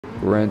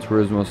Gran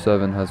Turismo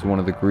 7 has one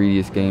of the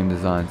greediest game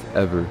designs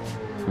ever.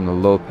 From the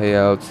low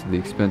payouts to the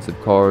expensive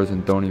cars,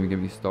 and don't even get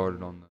me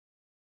started on them.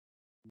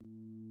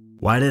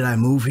 Why did I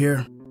move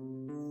here?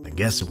 I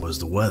guess it was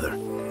the weather.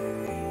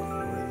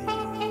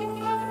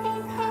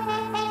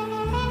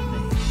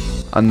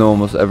 I know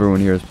almost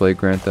everyone here has played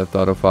Grand Theft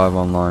Auto 5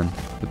 online,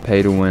 the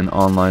pay-to-win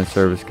online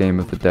service game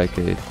of the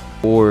decade.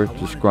 Or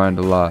just grind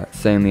a lot.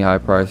 Insanely high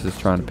prices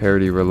trying to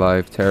parody real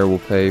life, terrible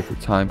pay for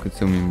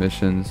time-consuming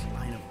missions.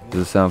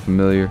 Does it sound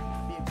familiar?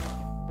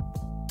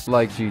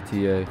 Like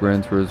GTA,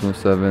 Gran Turismo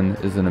 7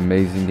 is an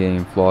amazing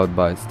game flawed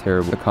by its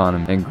terrible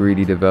economy and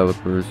greedy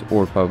developers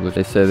or publishers.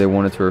 They say they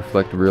wanted to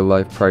reflect real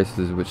life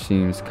prices, which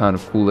seems kind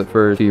of cool at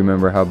first. Do you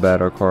remember how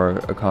bad our car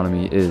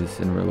economy is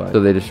in real life? So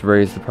they just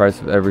raised the price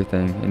of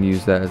everything and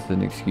use that as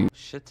an excuse.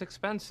 Shit's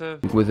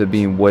expensive. With it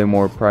being way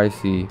more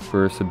pricey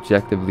for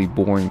subjectively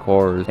boring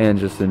cars, and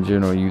just in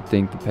general, you'd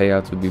think the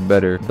payouts would be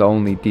better. The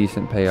only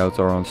decent payouts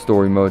are on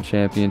story mode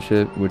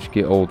championship, which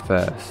get old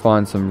fast.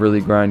 Find some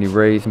really grindy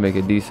race, make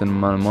a decent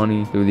amount of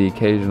money, do the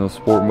occasional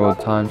sport mode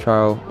time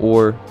trial,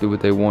 or do what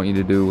they want you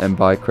to do and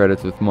buy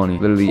credits with money.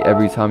 Literally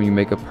every time you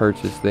make a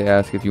purchase, they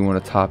ask if you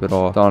want to top it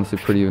off. It's honestly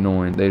pretty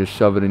annoying. They just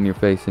shove it in your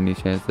face any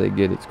chance they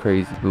get. It's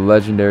crazy. The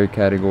legendary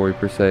category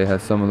per se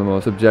has some of the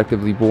most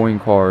subjectively boring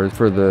cars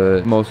for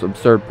the most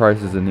absurd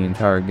prices in the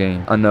entire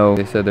game. I know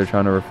they said they're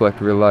trying to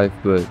reflect real life,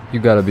 but you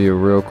gotta be a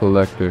real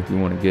collector if you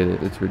want to get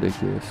it. It's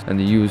ridiculous. And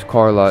the used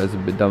car lot is a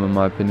bit dumb in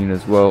my opinion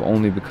as well,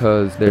 only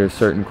because there are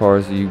certain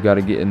cars that you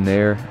gotta get in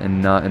there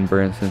and not in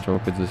Brand Central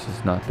because it's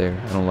just not there.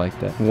 I don't like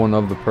that. One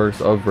of the perks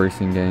of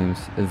racing games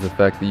is the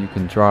fact that you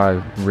can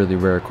drive really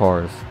rare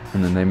cars,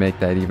 and then they make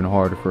that even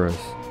harder for us.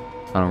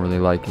 I don't really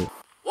like it.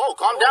 Whoa,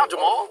 calm down,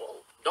 Jamal.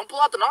 Don't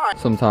pull out the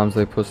knife. Sometimes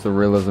they push the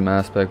realism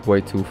aspect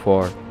way too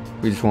far.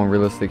 We just want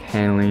realistic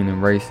handling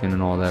and racing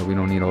and all that. We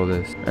don't need all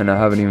this. And I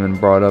haven't even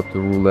brought up the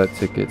roulette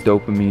tickets.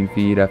 Dopamine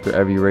feed after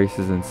every race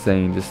is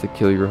insane, just to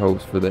kill your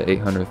hopes for the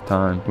 800th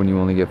time when you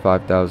only get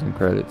 5,000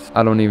 credits.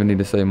 I don't even need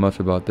to say much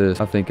about this.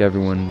 I think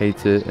everyone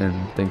hates it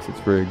and thinks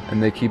it's rigged.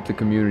 And they keep the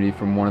community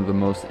from one of the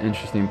most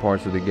interesting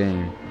parts of the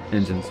game,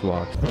 engine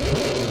swaps.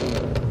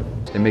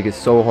 They make it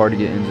so hard to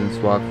get engine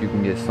swaps. You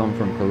can get some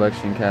from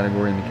collection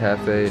category in the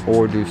cafe,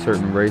 or do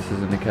certain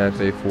races in the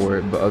cafe for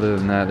it, but other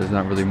than that, there's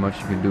not really much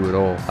you can do at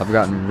all. I've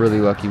gotten really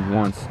lucky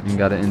once and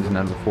got an engine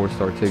out of a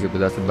 4-star ticket, but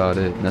that's about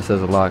it. And that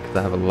says a lot because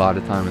I have a lot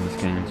of time in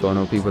this game. So I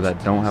know people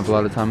that don't have a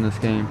lot of time in this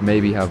game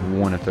maybe have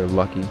one if they're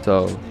lucky.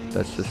 So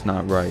that's just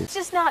not right. It's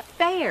just not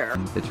fair.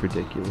 It's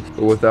ridiculous.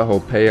 But with that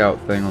whole payout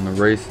thing on the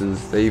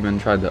races, they even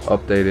tried to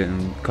update it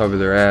and cover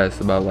their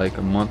ass about like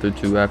a month or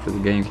two after the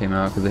game came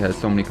out because they had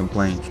so many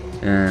complaints.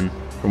 And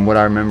from what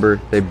I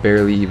remember, they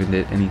barely even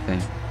did anything.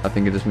 I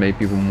think it just made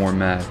people more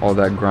mad. All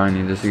that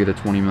grinding just to get a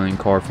 20 million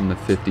car from the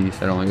 50s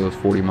that only goes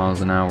 40 miles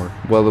an hour.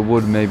 Well, it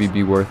would maybe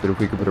be worth it if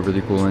we could put a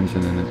really cool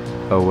engine in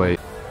it. Oh wait.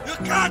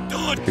 You can't do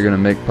it. If you're gonna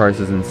make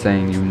prices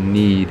insane, you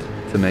need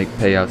to make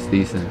payouts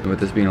decent. And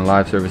with this being a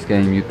live service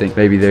game, you'd think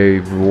maybe they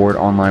reward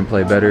online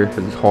play better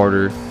because it's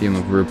harder dealing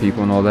with real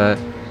people and all that.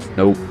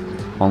 Nope.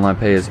 Online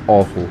pay is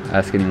awful.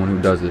 Ask anyone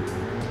who does it.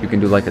 You can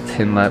do like a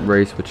 10-lap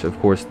race, which of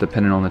course,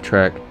 depending on the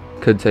track,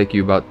 could take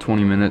you about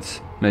 20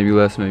 minutes, maybe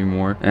less, maybe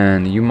more,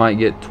 and you might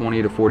get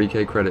 20 to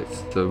 40k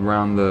credits to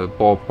around the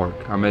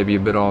ballpark. I may be a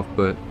bit off,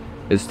 but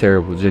it's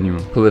terrible,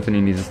 genuine.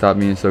 Polyphony needs to stop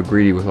being so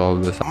greedy with all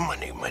of this.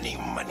 Money, money,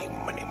 money, money,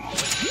 money.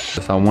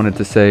 I wanted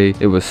to say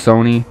it was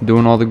Sony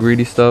doing all the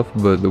greedy stuff,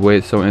 but the way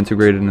it's so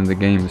integrated into the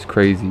game is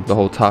crazy. The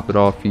whole top it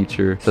off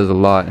feature says a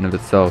lot in of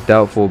itself.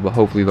 Doubtful, but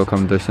hopefully they'll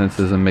come to their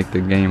senses and make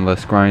the game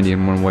less grindy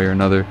in one way or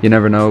another. You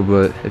never know,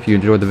 but if you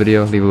enjoyed the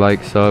video, leave a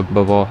like, sub,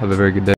 above all, have a very good day.